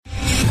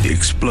The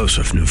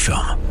explosive new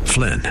film,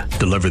 Flynn,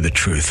 deliver the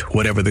truth,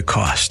 whatever the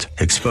cost,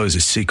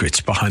 exposes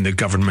secrets behind the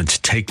government's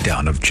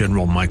takedown of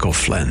General Michael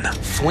Flynn.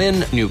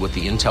 Flynn knew what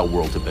the intel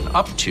world had been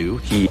up to.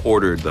 He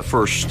ordered the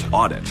first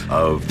audit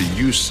of the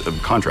use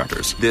of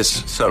contractors.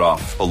 This set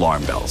off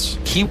alarm bells.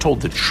 He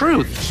told the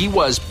truth. He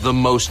was the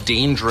most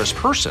dangerous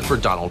person for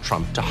Donald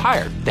Trump to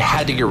hire. They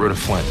had to get rid of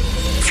Flynn.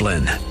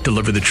 Flynn,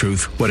 deliver the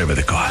truth, whatever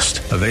the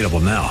cost. Available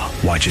now.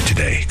 Watch it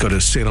today. Go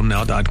to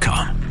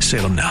salemnow.com.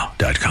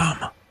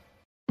 salemnow.com.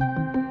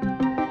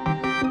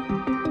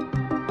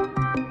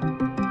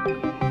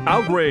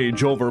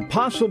 Outrage over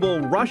possible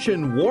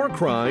Russian war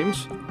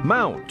crimes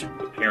mount.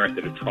 Apparent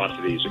that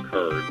atrocities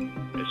occurred.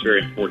 It's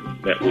very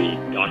important that we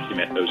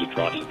document those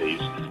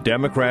atrocities.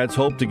 Democrats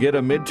hope to get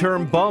a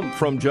midterm bump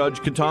from Judge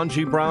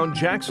Ketanji Brown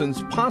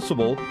Jackson's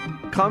possible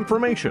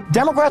confirmation.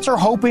 Democrats are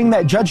hoping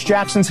that Judge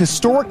Jackson's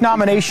historic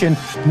nomination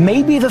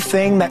may be the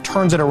thing that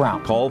turns it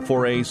around. Call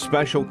for a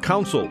special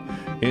counsel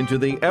into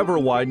the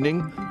ever-widening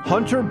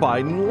Hunter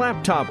Biden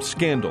laptop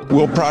scandal.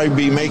 We'll probably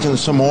be making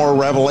some more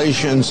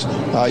revelations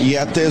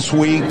yet this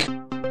week.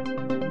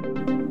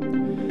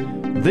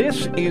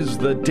 This is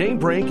the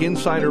Daybreak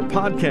Insider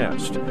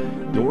Podcast,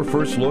 your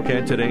first look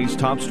at today's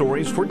top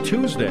stories for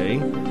Tuesday,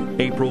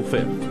 April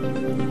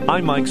 5th.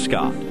 I'm Mike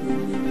Scott.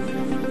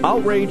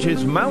 Outrage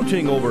is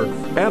mounting over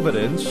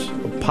evidence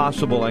of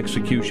possible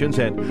executions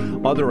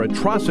and other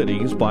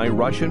atrocities by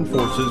Russian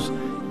forces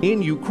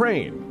in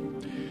Ukraine.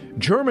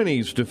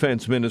 Germany's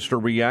defense minister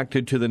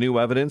reacted to the new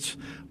evidence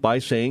by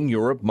saying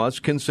Europe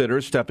must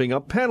consider stepping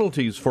up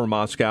penalties for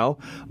Moscow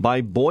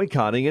by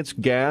boycotting its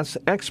gas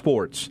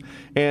exports,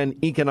 an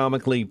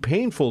economically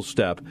painful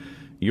step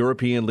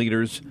European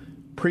leaders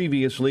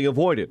previously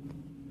avoided.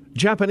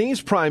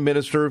 Japanese Prime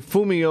Minister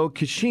Fumio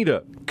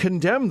Kishida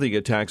condemned the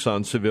attacks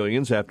on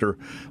civilians after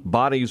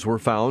bodies were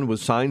found with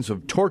signs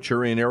of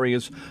torture in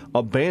areas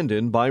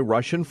abandoned by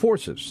Russian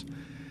forces.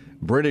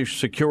 British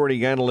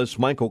security analyst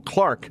Michael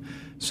Clark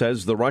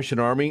says the Russian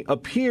army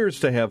appears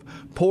to have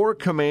poor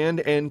command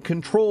and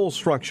control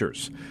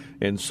structures,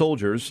 and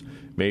soldiers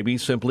may be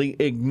simply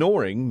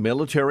ignoring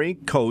military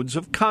codes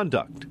of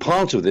conduct.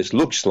 Part of this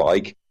looks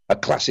like a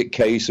classic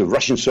case of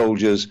Russian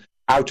soldiers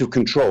out of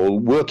control,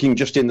 working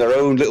just in their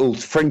own little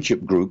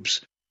friendship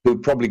groups, who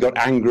probably got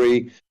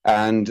angry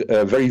and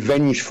very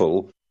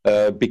vengeful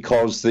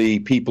because the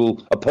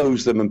people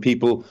opposed them and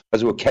people,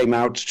 as it were, came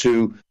out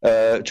to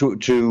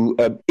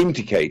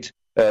indicate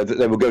that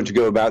they were going to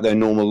go about their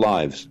normal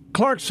lives.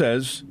 Clark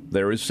says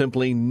there is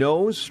simply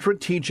no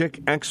strategic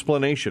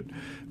explanation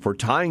for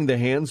tying the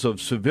hands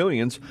of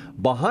civilians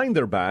behind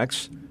their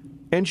backs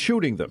and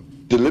shooting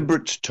them.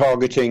 Deliberate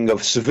targeting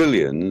of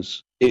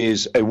civilians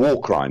is a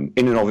war crime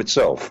in and of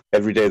itself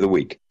every day of the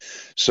week.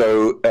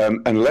 So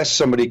unless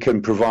somebody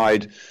can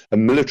provide a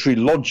military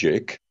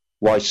logic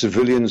why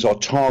civilians are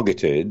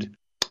targeted,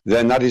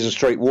 then that is a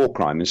straight war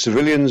crime. And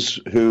civilians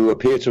who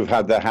appear to have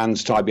had their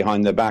hands tied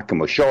behind their back and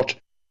were shot,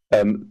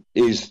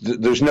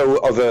 there's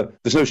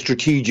no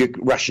strategic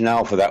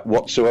rationale for that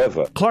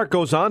whatsoever. Clark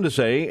goes on to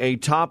say a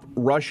top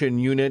Russian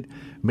unit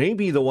may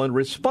be the one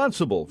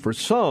responsible for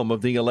some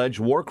of the alleged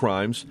war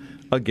crimes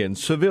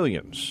against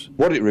civilians.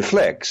 What it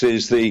reflects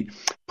is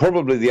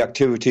probably the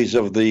activities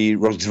of the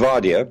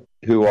Rosgvardia,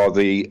 who are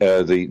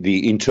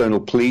the internal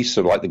police,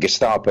 or like the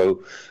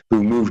Gestapo,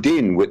 who moved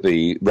in with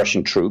the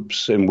Russian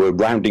troops and were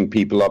rounding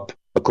people up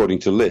according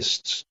to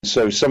lists.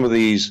 So some of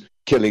these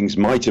killings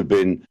might have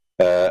been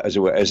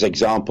as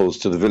examples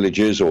to the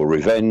villagers or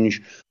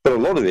revenge, but a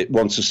lot of it,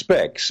 one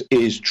suspects,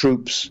 is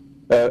troops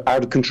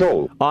out of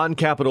control. On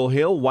Capitol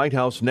Hill, White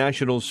House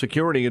National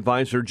Security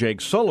Advisor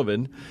Jake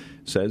Sullivan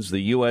says the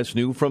U.S.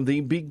 knew from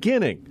the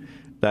beginning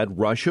that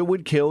Russia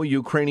would kill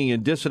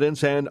Ukrainian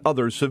dissidents and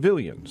other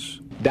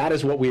civilians. That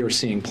is what we are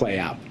seeing play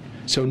out.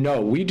 So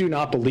no, we do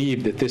not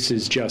believe that this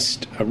is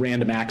just a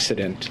random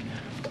accident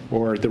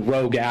or the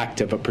rogue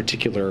act of a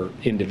particular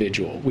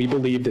individual. We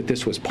believe that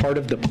this was part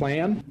of the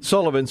plan.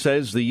 Sullivan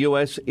says the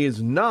U.S. is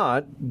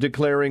not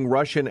declaring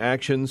Russian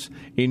actions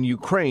in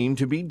Ukraine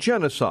to be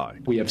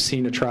genocide. We have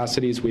seen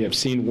atrocities. We have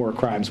seen war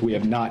crimes. We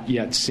have not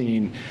yet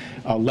seen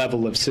a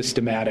level of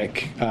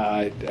systematic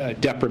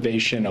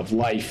deprivation of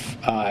life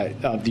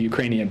of the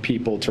Ukrainian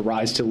people to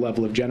rise to the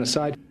level of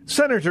genocide.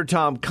 Senator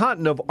Tom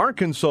Cotton of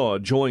Arkansas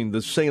joined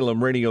the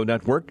Salem Radio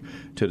Network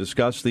to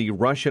discuss the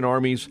Russian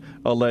Army's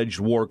alleged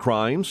war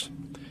crimes.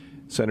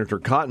 Senator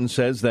Cotton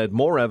says that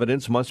more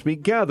evidence must be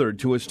gathered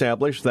to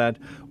establish that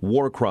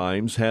war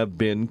crimes have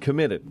been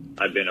committed.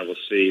 I've been able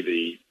to see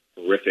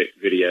the horrific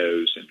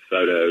videos and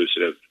photos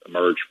that have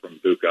emerged from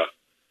Bucha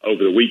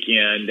over the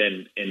weekend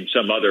and in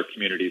some other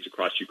communities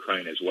across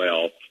Ukraine as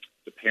well.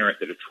 It's apparent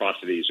that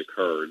atrocities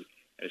occurred,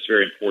 and it's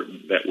very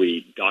important that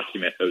we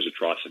document those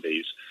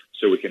atrocities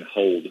so we can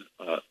hold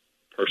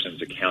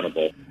persons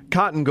accountable.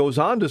 Cotton goes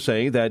on to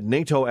say that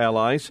NATO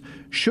allies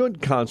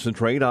should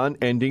concentrate on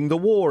ending the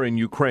war in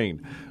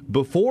Ukraine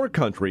before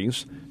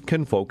countries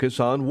can focus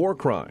on war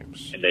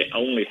crimes. And they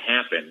only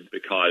happen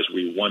because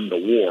we won the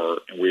war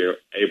and we are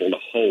able to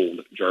hold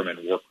German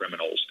war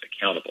criminals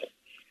accountable.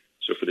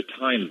 So for the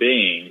time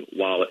being,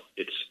 while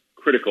it's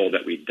critical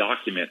that we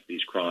document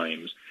these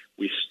crimes,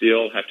 we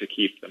still have to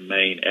keep the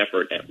main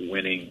effort at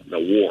winning the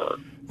war.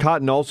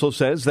 Cotton also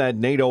says that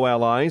NATO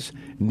allies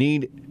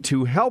need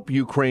to help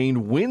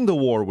Ukraine win the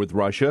war with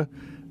Russia,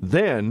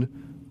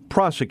 then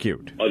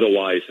prosecute.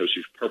 Otherwise, those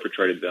who've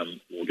perpetrated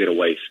them will get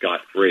away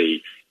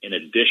scot-free, in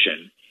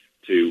addition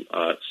to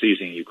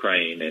seizing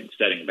Ukraine and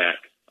setting back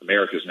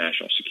America's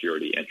national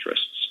security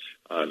interests.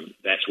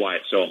 That's why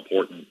it's so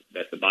important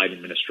that the Biden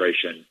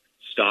administration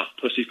stop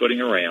pussyfooting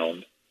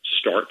around,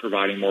 start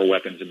providing more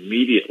weapons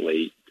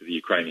immediately to the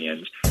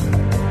Ukrainians.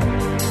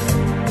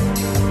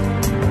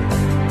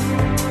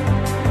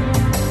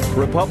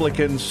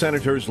 Republican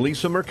Senators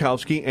Lisa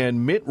Murkowski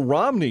and Mitt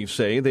Romney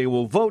say they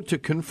will vote to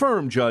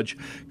confirm Judge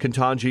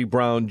Ketanji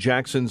Brown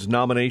Jackson's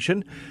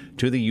nomination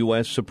to the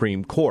U.S.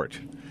 Supreme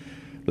Court.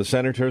 The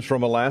senators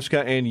from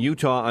Alaska and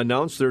Utah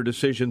announced their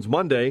decisions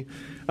Monday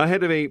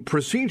ahead of a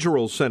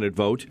procedural Senate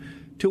vote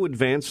to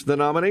advance the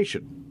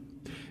nomination.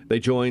 They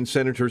joined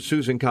Senator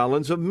Susan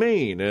Collins of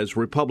Maine as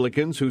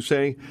Republicans who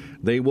say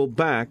they will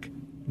back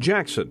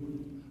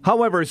Jackson.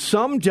 However,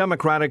 some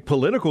Democratic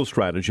political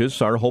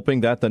strategists are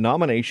hoping that the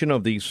nomination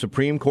of the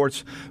Supreme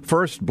Court's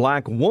first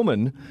black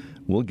woman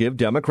will give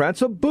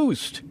Democrats a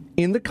boost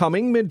in the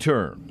coming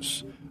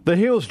midterms. The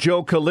Hill's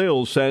Joe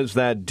Khalil says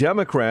that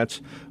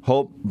Democrats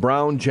hope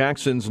Brown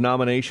Jackson's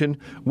nomination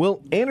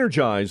will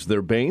energize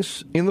their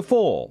base in the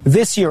fall.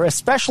 This year,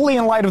 especially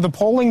in light of the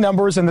polling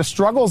numbers and the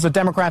struggles that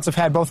Democrats have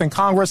had both in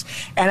Congress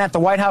and at the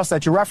White House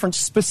that you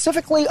referenced,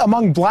 specifically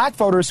among black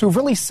voters who've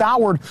really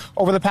soured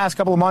over the past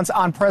couple of months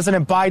on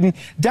President Biden,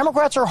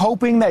 Democrats are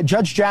hoping that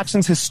Judge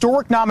Jackson's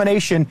historic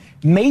nomination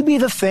may be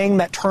the thing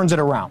that turns it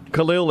around.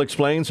 Khalil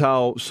explains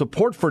how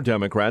support for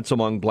Democrats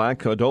among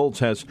black adults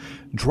has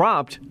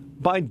dropped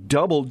by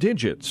double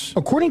digits.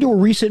 According to a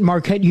recent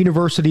Marquette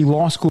University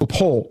Law School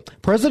poll,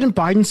 President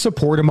Biden's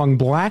support among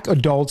black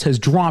adults has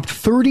dropped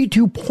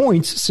 32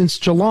 points since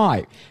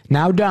July,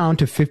 now down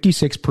to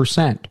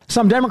 56%.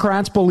 Some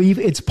Democrats believe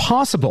it's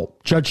possible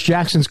Judge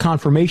Jackson's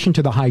confirmation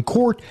to the high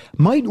court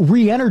might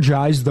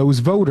re-energize those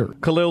voters.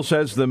 Khalil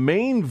says the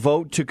main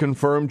vote to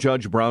confirm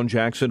Judge Brown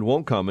Jackson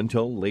won't come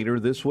until later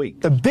this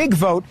week. The big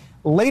vote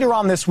later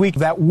on this week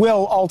that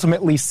will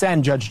ultimately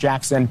send Judge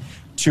Jackson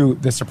to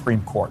the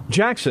Supreme Court.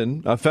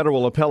 Jackson, a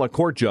federal appellate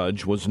court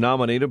judge, was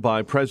nominated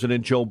by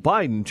President Joe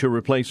Biden to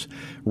replace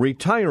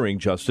retiring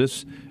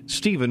Justice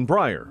Stephen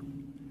Breyer.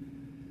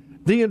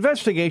 The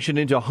investigation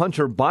into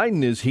Hunter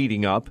Biden is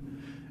heating up.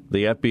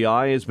 The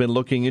FBI has been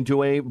looking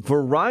into a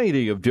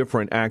variety of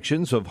different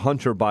actions of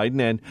Hunter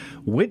Biden, and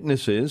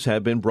witnesses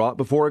have been brought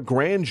before a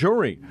grand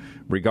jury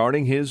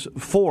regarding his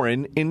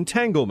foreign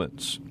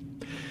entanglements.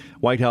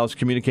 White House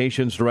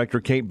Communications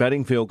Director Kate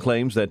Bedingfield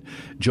claims that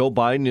Joe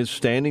Biden is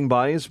standing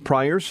by his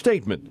prior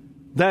statement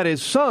that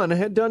his son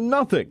had done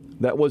nothing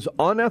that was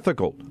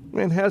unethical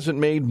and hasn't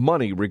made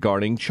money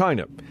regarding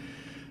China.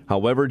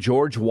 However,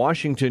 George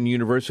Washington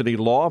University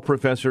law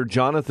professor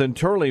Jonathan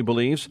Turley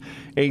believes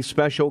a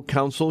special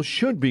counsel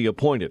should be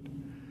appointed.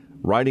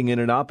 Writing in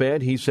an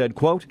op-ed, he said,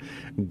 quote,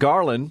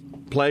 Garland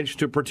pledged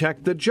to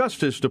protect the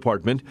Justice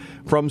Department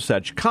from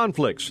such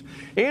conflicts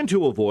and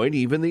to avoid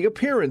even the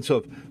appearance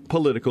of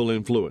political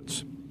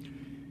influence.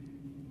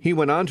 He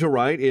went on to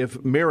write,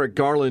 if Merrick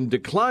Garland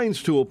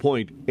declines to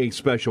appoint a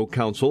special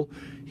counsel,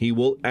 he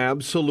will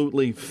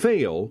absolutely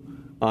fail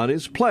on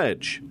his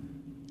pledge,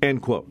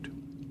 end quote.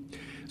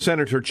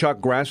 Senator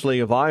Chuck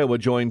Grassley of Iowa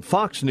joined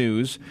Fox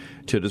News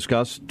to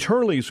discuss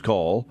Turley's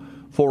call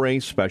for a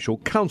special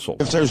counsel.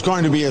 If there's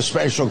going to be a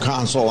special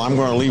counsel, I'm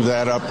going to leave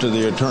that up to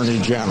the Attorney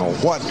General.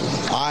 What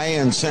I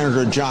and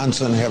Senator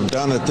Johnson have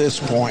done at this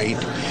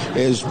point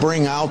is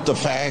bring out the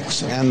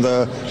facts and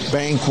the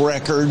bank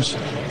records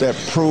that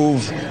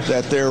prove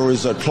that there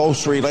was a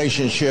close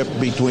relationship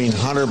between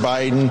Hunter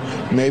Biden,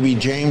 maybe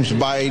James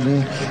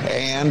Biden,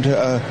 and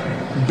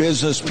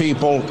business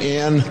people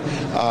in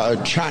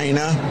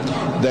China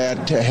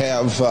that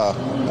have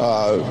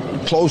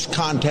close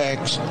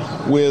contacts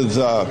with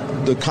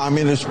the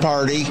Communist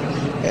Party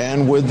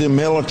and with the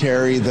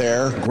military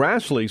there.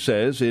 Grassley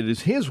says it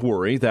is his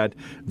worry that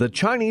the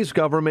Chinese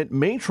government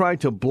may try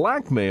to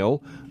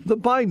blackmail the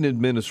Biden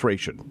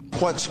administration.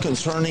 What's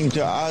concerning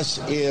to us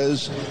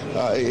is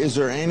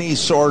there any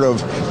sort of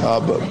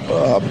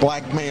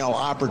blackmail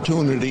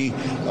opportunity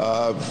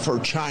for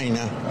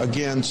China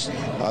against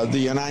the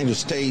United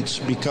States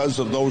because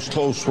of those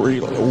close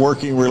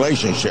working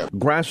relationships?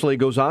 Grassley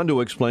goes on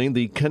to explain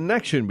the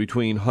connection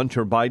between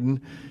Hunter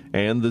Biden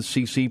and the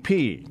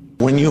CCP.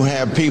 When you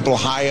have people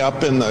high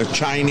up in the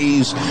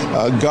Chinese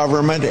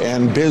government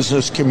and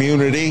business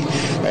community,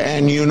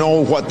 and you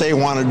know what they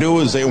want to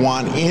do is they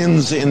want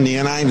ins in the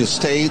United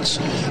States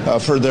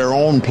for their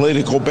own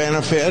political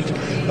benefit,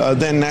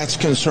 then that's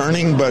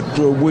concerning. But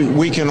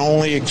we can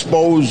only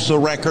expose the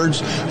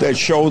records that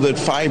show that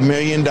 $5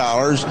 million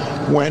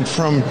went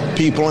from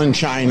people in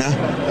China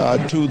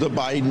to the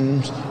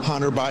Bidens,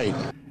 Hunter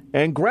Biden.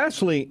 And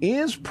Grassley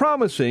is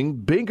promising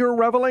bigger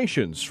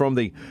revelations from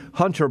the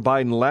Hunter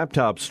Biden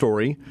laptop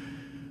story.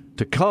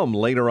 to come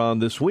later on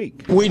this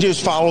week. We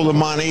just follow the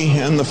money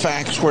and the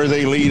facts where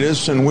they lead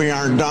us, and we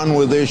aren't done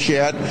with this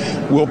yet.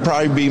 We'll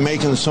probably be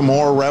making some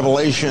more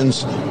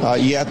revelations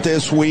yet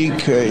this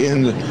week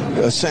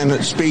in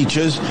Senate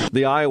speeches.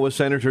 The Iowa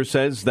senator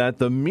says that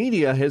the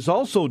media has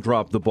also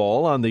dropped the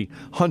ball on the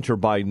Hunter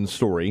Biden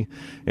story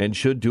and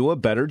should do a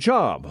better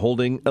job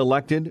holding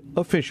elected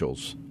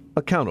officials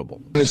accountable.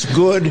 It's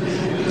good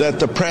that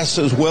the press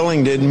is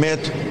willing to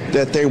admit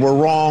that they were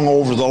wrong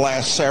over the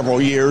last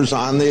several years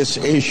on this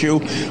issue,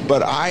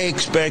 but I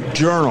expect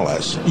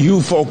journalists, you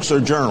folks are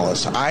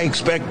journalists, I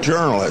expect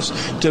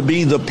journalists to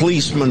be the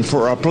policeman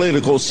for a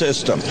political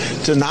system,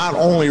 to not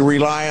only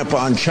rely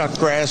upon Chuck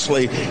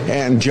Grassley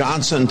and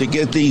Johnson to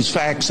get these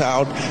facts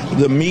out.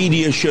 The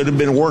media should have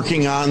been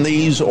working on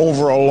these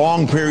over a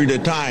long period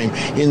of time.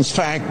 In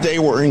fact, they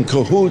were in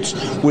cahoots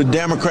with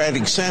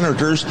Democratic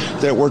senators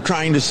that were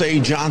trying to say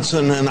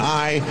Johnson and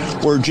I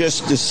were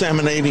just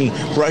disseminating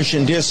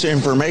Russian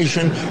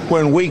disinformation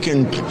when we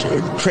can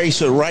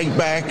trace it right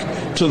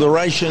back to the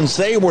Russians.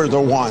 They were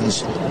the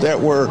ones that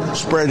were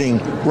spreading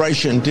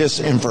Russian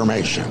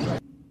disinformation.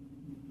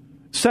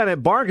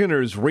 Senate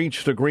bargainers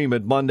reached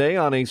agreement Monday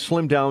on a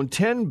slimmed-down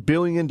 $10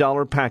 billion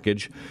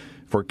package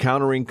for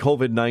countering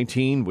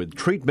COVID-19 with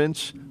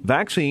treatments,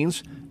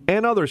 vaccines,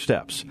 and other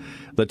steps.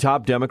 The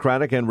top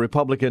Democratic and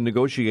Republican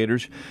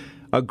negotiators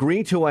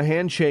agree to a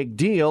handshake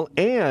deal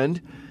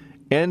and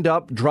end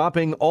up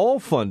dropping all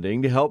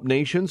funding to help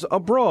nations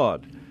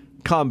abroad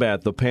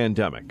combat the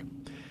pandemic.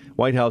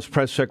 White House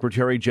Press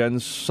Secretary Jen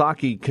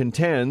Psaki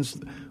contends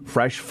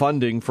fresh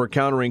funding for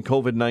countering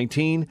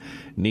COVID-19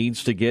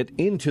 needs to get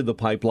into the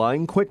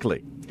pipeline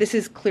quickly. This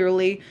is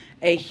clearly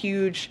a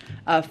huge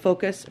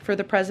focus for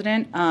the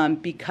president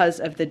because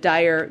of the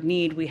dire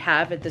need we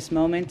have at this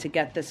moment to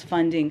get this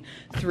funding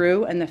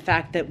through, and the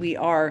fact that we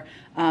are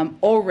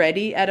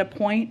already at a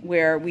point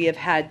where we have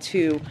had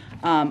to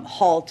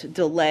halt,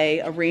 delay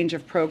a range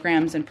of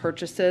programs and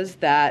purchases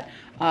that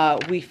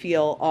we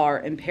feel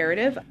are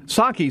imperative.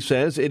 Psaki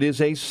says it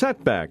is a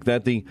setback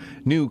that the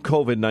new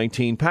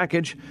COVID-19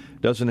 package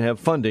doesn't have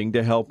funding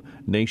to help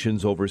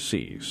nations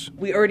overseas.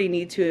 We already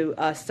need to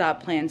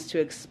stop plans to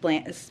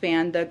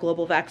expand the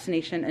global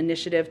vaccination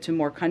initiative to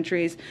more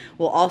countries.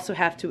 We'll also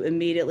have to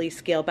immediately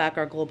scale back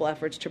our global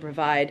efforts to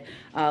provide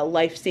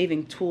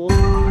life-saving tools.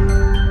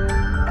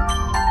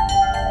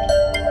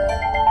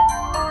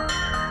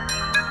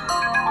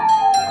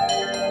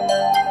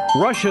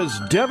 Russia's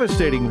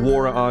devastating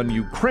war on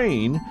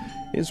Ukraine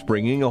is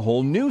bringing a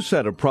whole new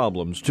set of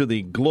problems to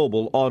the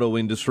global auto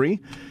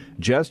industry,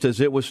 just as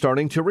it was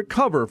starting to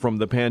recover from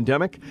the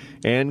pandemic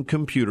and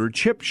computer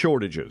chip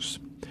shortages.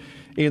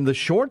 In the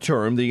short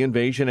term, the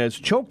invasion has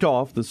choked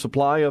off the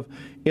supply of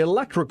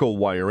electrical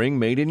wiring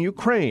made in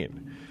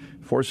Ukraine,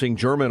 forcing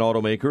German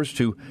automakers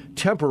to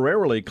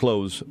temporarily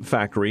close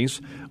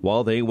factories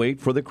while they wait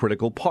for the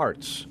critical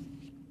parts.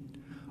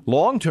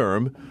 Long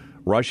term,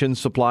 Russian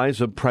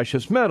supplies of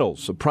precious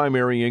metals, a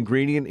primary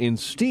ingredient in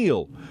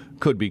steel,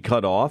 could be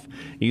cut off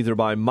either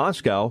by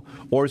Moscow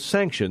or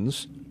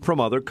sanctions from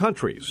other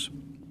countries.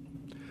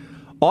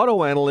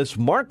 Auto analyst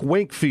Mark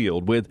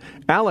Wakefield with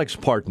Alex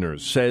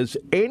Partners says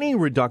any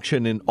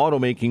reduction in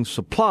automaking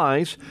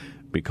supplies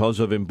because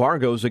of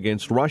embargoes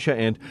against Russia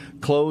and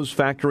closed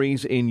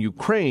factories in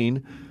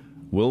Ukraine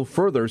will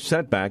further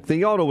set back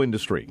the auto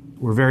industry.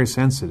 We're very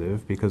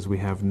sensitive because we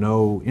have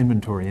no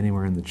inventory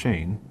anywhere in the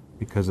chain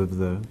because of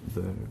the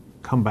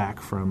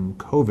comeback from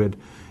COVID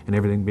and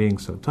everything being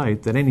so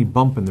tight that any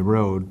bump in the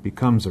road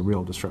becomes a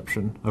real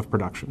disruption of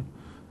production.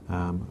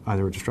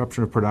 Either a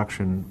disruption of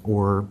production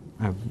or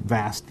a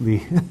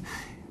vastly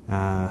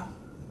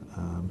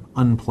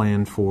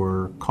unplanned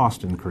for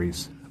cost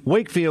increase.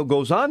 Wakefield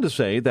goes on to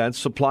say that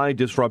supply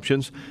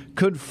disruptions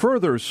could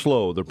further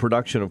slow the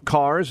production of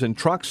cars and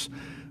trucks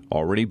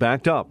already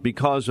backed up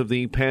because of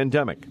the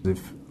pandemic.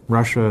 If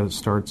Russia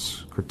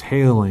starts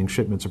curtailing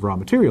shipments of raw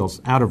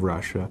materials out of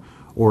Russia,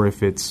 or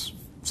if it's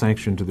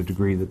sanctioned to the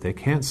degree that they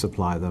can't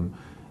supply them,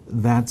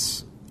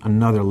 that's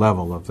another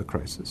level of the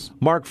crisis.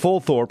 Mark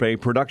Fulthorpe, a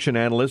production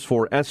analyst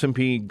for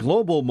S&P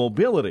Global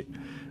Mobility,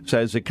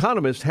 says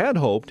economists had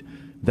hoped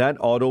that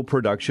auto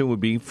production would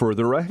be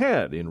further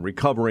ahead in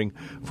recovering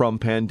from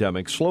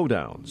pandemic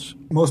slowdowns.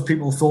 Most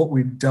people thought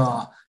we'd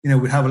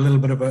have a little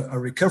bit of a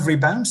recovery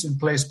bounce in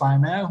place by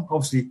now.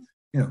 Obviously,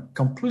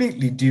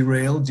 completely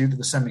derailed due to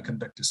the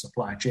semiconductor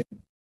supply chain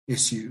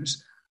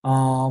issues,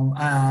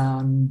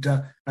 and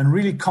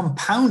really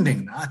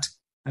compounding that,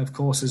 of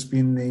course, has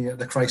been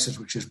the crisis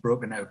which has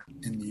broken out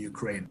in the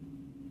Ukraine.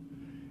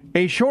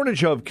 A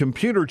shortage of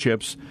computer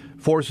chips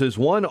forces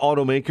one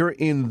automaker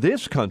in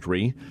this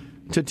country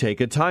to take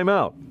a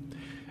timeout.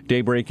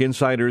 Daybreak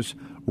Insider's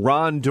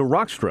Ron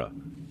DeRockstra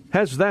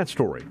has that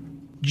story.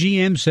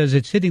 GM says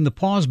it's hitting the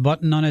pause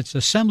button on its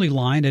assembly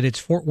line at its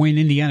Fort Wayne,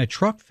 Indiana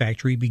truck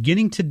factory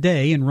beginning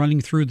today and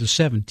running through the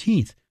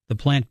 17th. The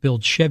plant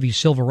builds Chevy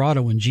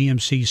Silverado and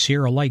GMC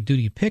Sierra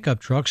light-duty pickup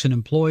trucks and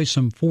employs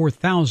some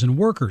 4,000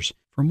 workers.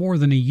 For more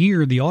than a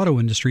year, the auto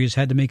industry has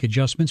had to make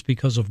adjustments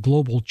because of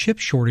global chip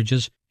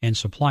shortages and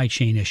supply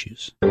chain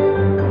issues. And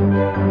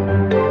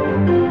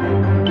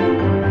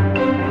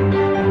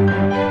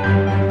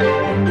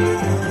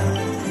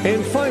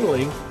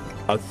finally,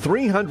 a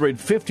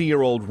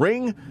 350-year-old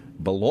ring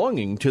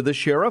belonging to the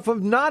Sheriff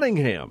of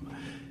Nottingham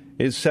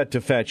is set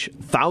to fetch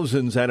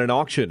thousands at an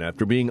auction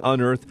after being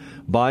unearthed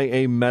by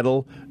a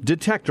metal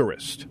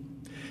detectorist.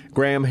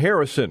 Graham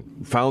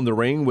Harrison found the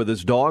ring with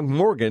his dog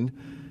Morgan.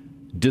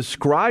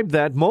 Described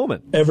that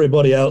moment.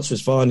 Everybody else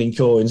was finding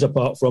coins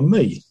apart from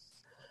me.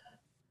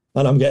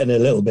 And I'm getting a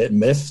little bit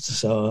miffed,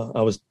 so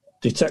I was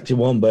detecting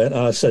one bit.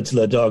 I said to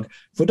the dog,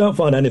 if we don't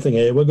find anything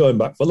here, we're going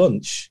back for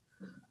lunch.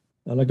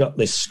 And I got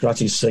this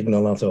scratchy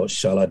signal. I thought,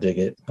 shall I dig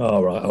it?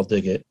 All right, I'll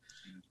dig it.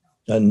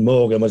 And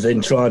Morgan was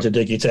in trying to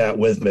dig it out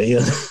with me.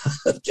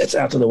 Get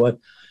out of the way.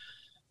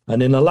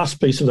 And in the last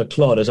piece of the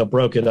clod, as I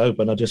broke it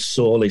open, I just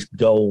saw this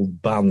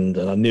gold band,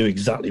 and I knew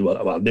exactly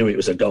I knew it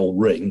was a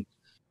gold ring.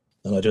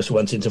 And I just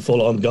went into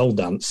full-on gold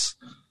dance.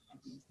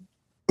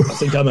 I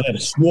think I may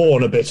have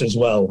sworn a bit as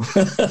well.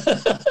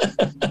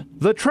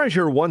 The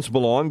treasure once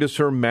belonged to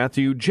Sir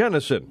Matthew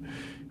Jennison,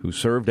 who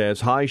served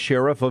as High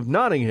Sheriff of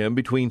Nottingham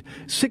between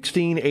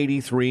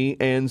 1683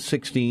 and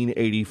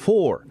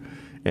 1684,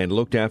 and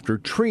looked after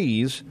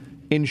trees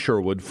in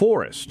Sherwood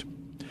Forest.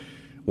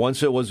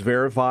 Once it was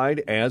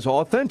verified as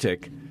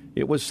authentic,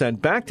 it was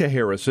sent back to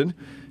Harrison,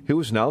 who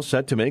is now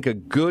set to make a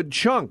good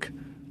chunk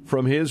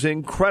from his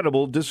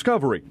incredible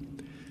discovery.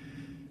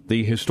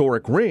 The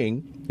historic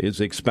ring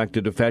is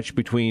expected to fetch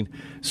between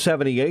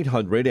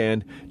 $7,800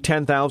 and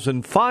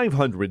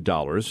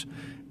 $10,500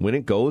 when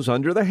it goes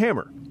under the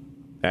hammer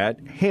at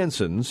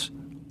Hanson's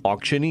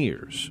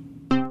Auctioneers.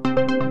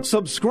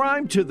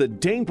 Subscribe to the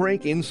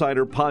Daybreak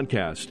Insider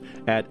podcast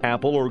at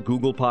Apple or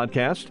Google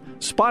Podcast,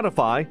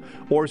 Spotify,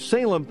 or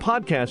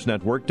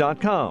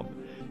SalemPodcastNetwork.com.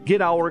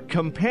 Get our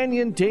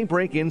companion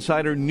Daybreak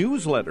Insider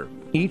newsletter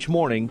each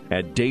morning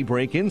at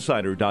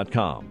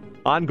DaybreakInsider.com.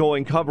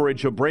 Ongoing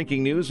coverage of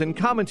breaking news and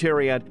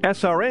commentary at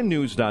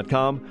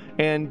SRNnews.com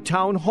and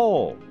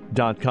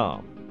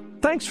Townhall.com.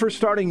 Thanks for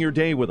starting your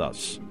day with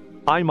us.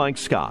 I'm Mike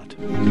Scott.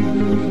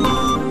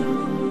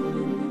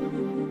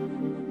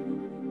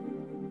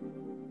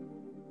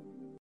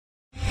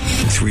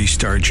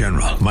 3-star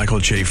General Michael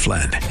J.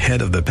 Flynn,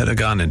 head of the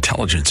Pentagon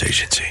Intelligence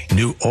Agency,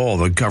 knew all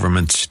the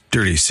government's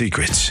dirty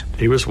secrets.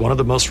 He was one of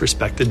the most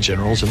respected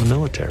generals in the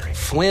military.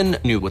 Flynn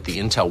knew what the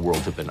intel world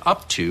had been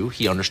up to.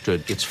 He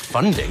understood its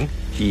funding.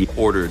 He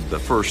ordered the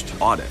first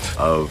audit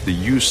of the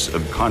use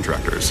of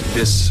contractors.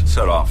 This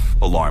set off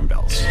alarm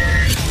bells.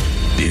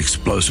 The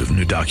explosive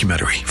new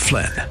documentary,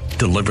 Flynn,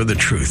 Deliver the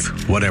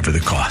Truth, Whatever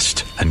the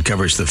Cost,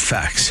 uncovers the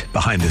facts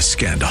behind this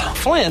scandal.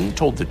 Flynn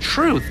told the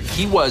truth.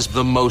 He was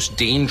the most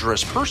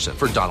dangerous person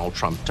for Donald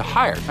Trump to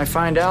hire. I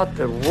find out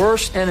the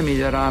worst enemy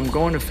that I'm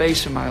going to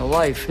face in my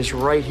life is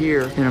right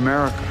here in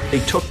America. They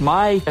took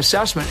my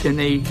assessment and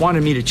they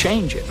wanted me to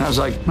change it. And I was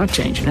like, I'm not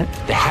changing it.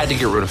 They had to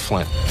get rid of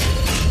Flynn.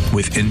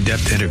 With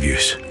in-depth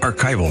interviews,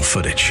 archival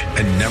footage,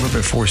 and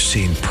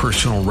never-before-seen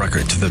personal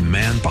records of the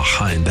man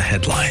behind the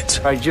headlines.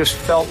 I just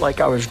felt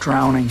like I was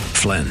drowning.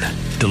 Flynn,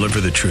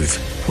 Deliver the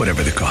Truth,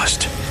 Whatever the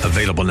Cost.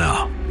 Available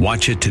now.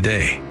 Watch it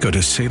today. Go to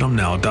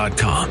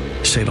salemnow.com.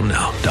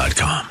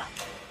 salemnow.com.